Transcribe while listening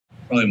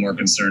probably more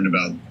concerned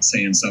about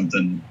saying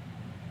something,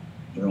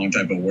 the wrong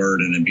type of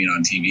word, and it being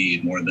on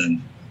TV more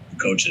than the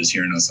coaches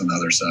hearing us on the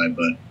other side.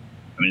 But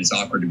I mean, it's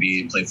awkward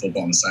to play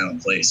football in a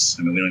silent place.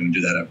 I mean, we don't even do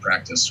that at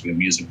practice. We have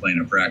music playing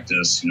at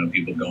practice,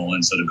 people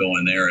going. So to go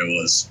in there, it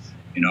was,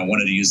 I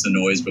wanted to use the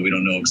noise, but we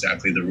don't know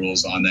exactly the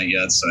rules on that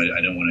yet. So I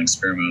don't want to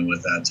experiment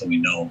with that until we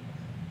know.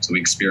 So we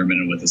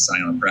experimented with the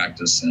silent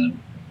practice, and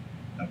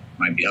that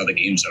might be how the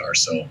games are.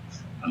 So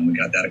we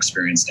got that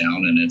experience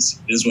down, and it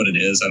is what it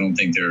is. I don't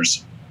think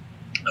there's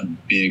a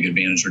big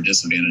advantage or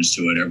disadvantage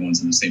to it.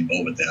 Everyone's in the same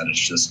boat with that. It's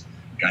just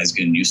guys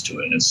getting used to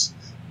it.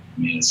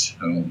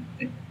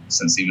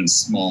 Since even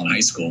small in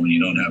high school, when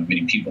you don't have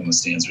many people in the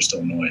stands, there's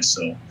still noise.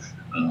 So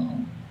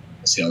we'll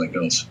see how that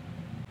goes.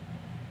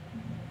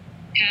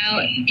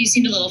 Kyle, you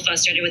seemed a little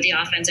frustrated with the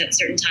offense at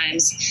certain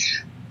times.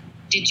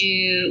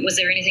 Was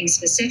there anything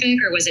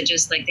specific, or was it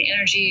just like the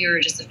energy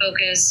or just the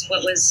focus?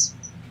 What was?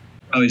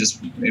 Probably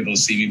just able to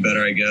see me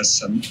better, I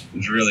guess.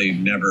 There's really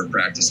never a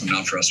practice I'm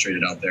not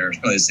frustrated out there. It's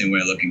probably the same way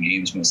I look in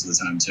games most of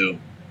the time too.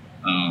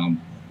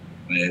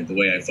 The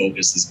way I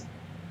focus is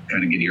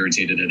kind of get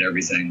irritated at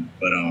everything,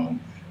 but I'm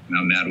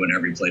mad when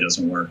every play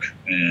doesn't work.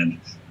 And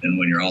then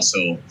when you're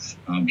also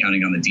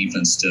counting on the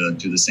defense to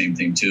do the same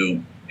thing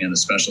too, and the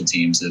special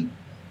teams, it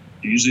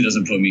usually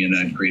doesn't put me in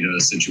that great of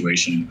a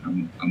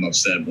situation. I'm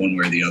upset one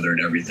way or the other at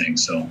everything.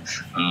 So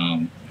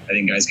I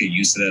think guys get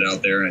used to that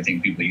out there. I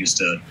think people used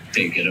to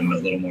take it a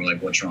little more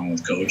like, what's wrong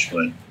with coach?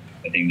 But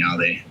I think now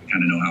they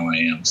kind of know how I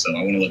am. So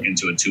I want to look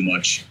into it too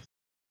much